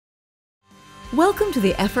Welcome to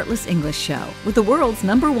the Effortless English Show with the world's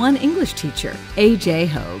 #1 English teacher, AJ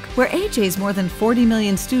Hoge, where AJ's more than 40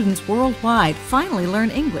 million students worldwide finally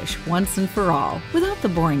learn English once and for all, without the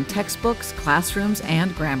boring textbooks, classrooms,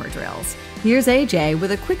 and grammar drills. Here's AJ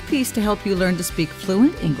with a quick piece to help you learn to speak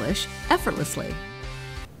fluent English effortlessly.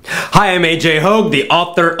 Hi, I'm AJ Hoge, the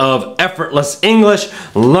author of Effortless English.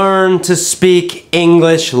 Learn to speak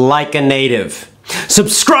English like a native.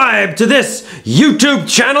 Subscribe to this YouTube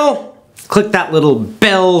channel. Click that little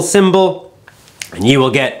bell symbol and you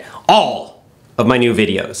will get all of my new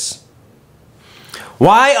videos.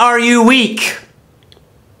 Why are you weak?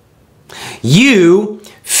 You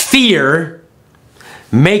fear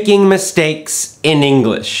making mistakes in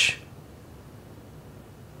English.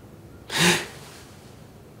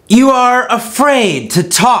 You are afraid to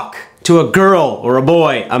talk to a girl or a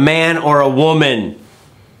boy, a man or a woman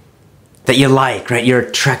that you like, right? You're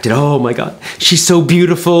attracted. Oh my God, she's so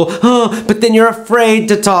beautiful. Oh, but then you're afraid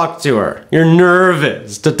to talk to her. You're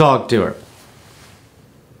nervous to talk to her.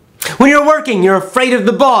 When you're working, you're afraid of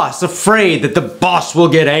the boss, afraid that the boss will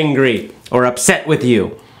get angry or upset with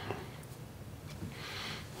you.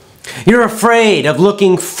 You're afraid of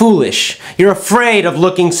looking foolish. You're afraid of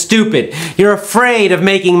looking stupid. You're afraid of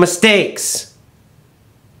making mistakes.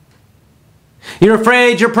 You're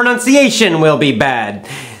afraid your pronunciation will be bad,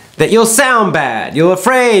 that you'll sound bad. You're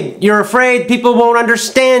afraid people won't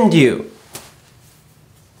understand you.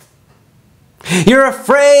 You're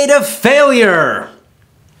afraid of failure.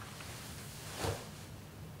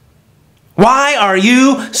 Why are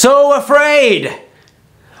you so afraid?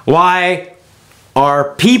 Why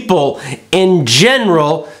are people in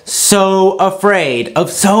general so afraid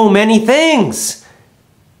of so many things?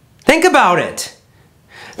 Think about it.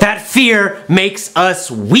 That fear makes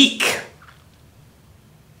us weak.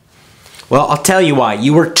 Well, I'll tell you why.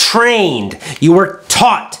 You were trained, you were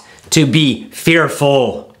taught to be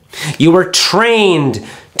fearful. You were trained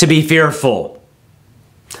to be fearful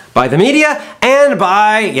by the media and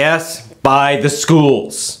by the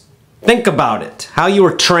schools. Think about it, how you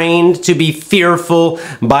were trained to be fearful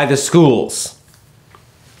by the schools.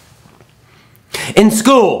 In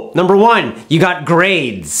school, #1, you got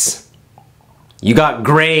grades. You got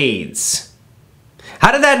grades.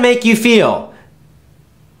 How did that make you feel?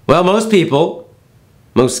 Well, most people,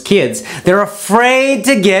 most kids, they're afraid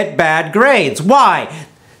to get bad grades. Why?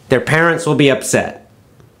 Their parents will be upset.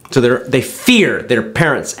 So they fear their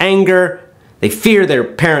parents' anger, they fear their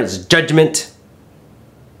parents' judgment,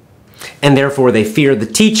 and therefore they fear the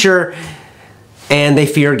teacher, and they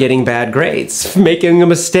fear getting bad grades, making a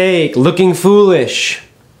mistake, looking foolish.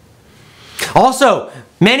 Also,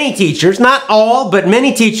 many teachers, not all, but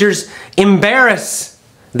many teachers embarrass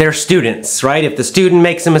their students, right? If the student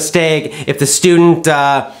makes a mistake, if the student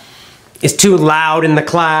is too loud in the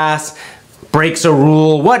class, breaks a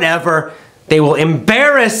rule, whatever, they will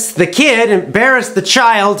embarrass the kid, embarrass the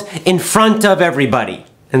child in front of everybody.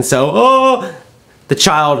 And so, the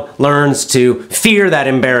child learns to fear that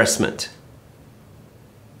embarrassment.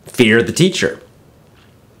 Fear the teacher,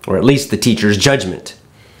 or at least the teacher's judgment.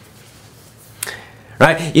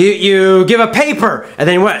 Right? You give a paper, and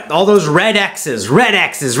then what? All those red X's, red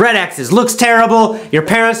X's, red X's. Looks terrible. Your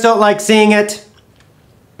parents don't like seeing it.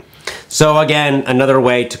 So again, another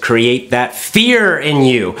way to create that fear in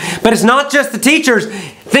you. But it's not just the teachers.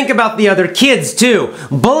 Think about the other kids too.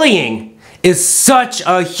 Bullying is such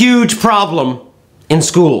a huge problem in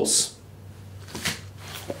schools.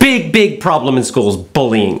 Big, big problem in schools,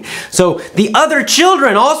 bullying. So the other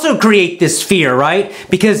children also create this fear, right?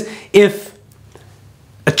 Because if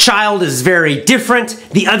a child is very different,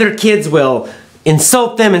 the other kids will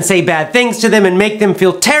insult them and say bad things to them and make them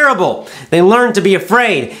feel terrible. They learn to be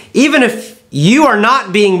afraid. Even if you are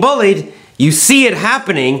not being bullied, you see it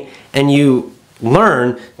happening and you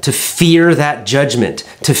learn to fear that judgment,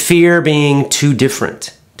 to fear being too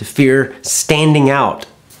different, to fear standing out.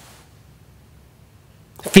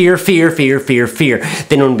 Fear, fear, fear, fear, fear.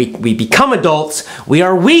 Then when we become adults, we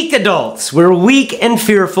are weak adults. We're weak and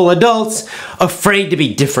fearful adults, afraid to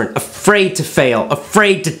be different, afraid to fail,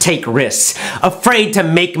 afraid to take risks, afraid to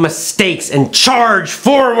make mistakes and charge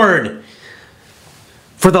forward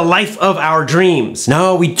for the life of our dreams.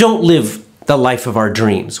 No, we don't live the life of our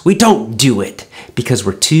dreams. We don't do it because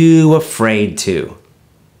we're too afraid to.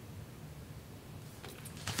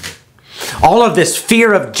 All of this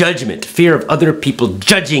fear of judgment, fear of other people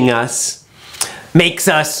judging us, makes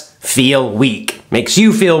us feel weak. Makes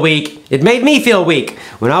you feel weak. It made me feel weak.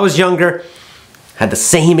 When I was younger, I had the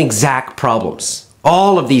same exact problems.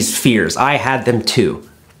 All of these fears, I had them too.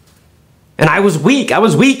 And I was weak. I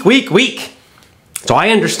was weak, weak, weak. So I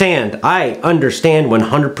understand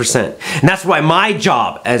 100%. And that's why my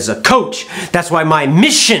job as a coach, that's why my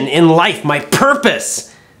mission in life, my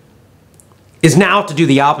purpose, is now to do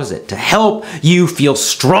the opposite, to help you feel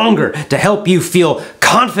stronger, to help you feel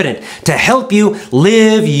confident, to help you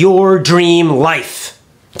live your dream life.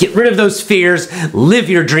 Get rid of those fears,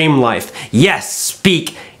 live your dream life. Yes,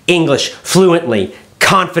 speak English fluently,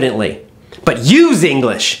 confidently, but use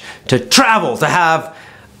English to travel, to have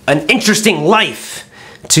an interesting life,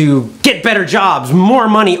 to get better jobs, more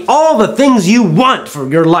money, all the things you want for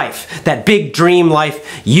your life. That big dream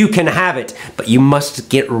life, you can have it, but you must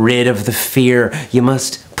get rid of the fear. You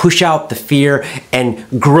must push out the fear and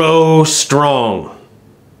grow strong.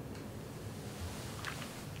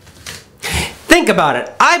 Think about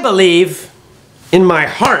it. I believe, in my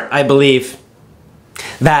heart, I believe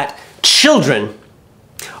that children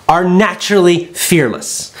are naturally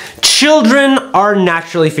fearless. Children are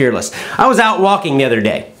naturally fearless. I was out walking the other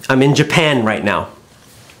day. I'm in Japan right now.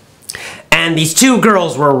 And these two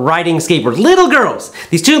girls were riding skateboards. Little girls.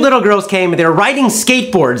 These two little girls came and they were riding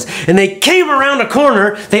skateboards and they came around a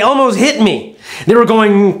corner. They almost hit me. They were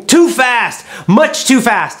going too fast, much too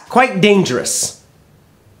fast, quite dangerous.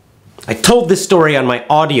 I told this story on my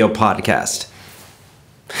audio podcast.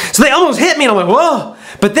 So they almost hit me and I'm like, whoa.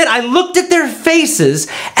 But then I looked at their faces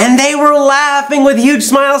and they were laughing with huge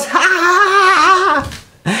smiles.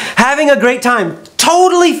 Having a great time.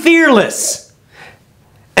 Totally fearless.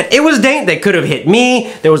 And it was dangerous. They could have hit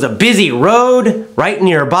me. There was a busy road right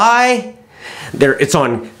nearby. It's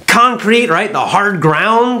on concrete, right? The hard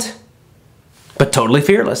ground. But totally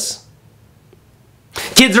fearless.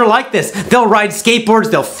 Kids are like this. They'll ride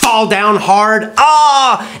skateboards, they'll fall down hard,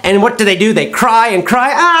 and what do? They cry and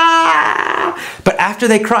cry, But after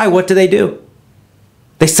they cry, what do?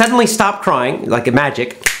 They suddenly stop crying, like a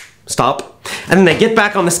magic, stop, and then they get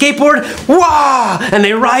back on the skateboard, and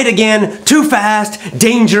they ride again, too fast,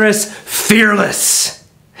 dangerous, fearless.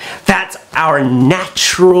 That's our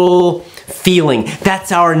natural feeling.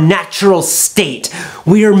 That's our natural state.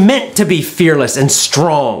 We are meant to be fearless and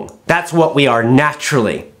strong. That's what we are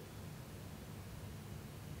naturally.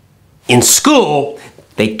 In school,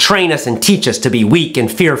 they train us and teach us to be weak and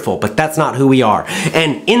fearful, but that's not who we are.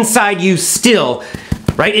 And inside you still,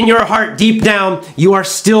 right in your heart, deep down, you are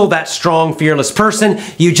still that strong, fearless person.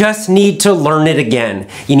 You just need to learn it again.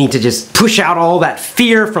 You need to just push out all that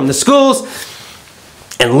fear from the schools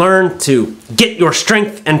and learn to get your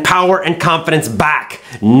strength and power and confidence back.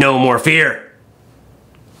 No more fear.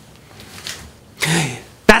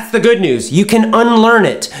 That's the good news. You can unlearn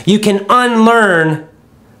it. You can unlearn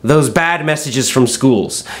those bad messages from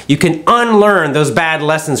schools. You can unlearn those bad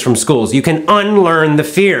lessons from schools. You can unlearn the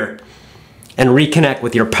fear and reconnect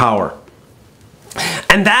with your power.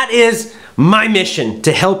 And that is my mission,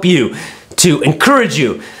 to help you, to encourage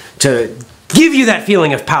you, to give you that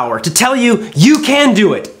feeling of power, to tell you you can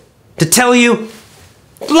do it, to tell you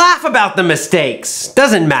laugh about the mistakes,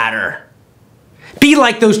 doesn't matter. Be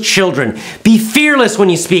like those children. Be fearless when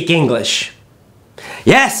you speak English.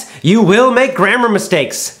 Yes, you will make grammar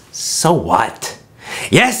mistakes. So what?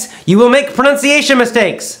 Yes, you will make pronunciation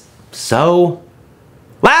mistakes. So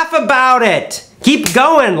laugh about it. Keep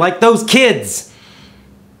going like those kids.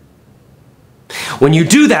 When you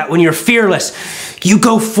do that, when you're fearless, you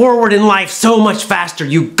go forward in life so much faster.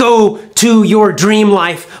 You go to your dream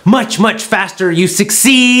life much, much faster. You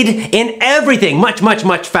succeed in everything much, much,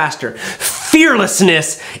 much faster.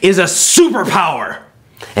 Fearlessness is a superpower,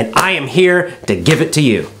 and I am here to give it to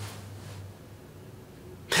you.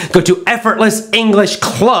 Go to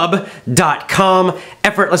effortlessenglishclub.com,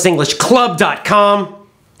 effortlessenglishclub.com.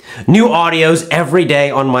 New audios every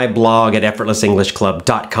day on my blog at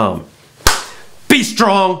effortlessenglishclub.com. Be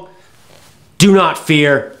strong. Do not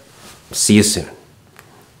fear. See you soon.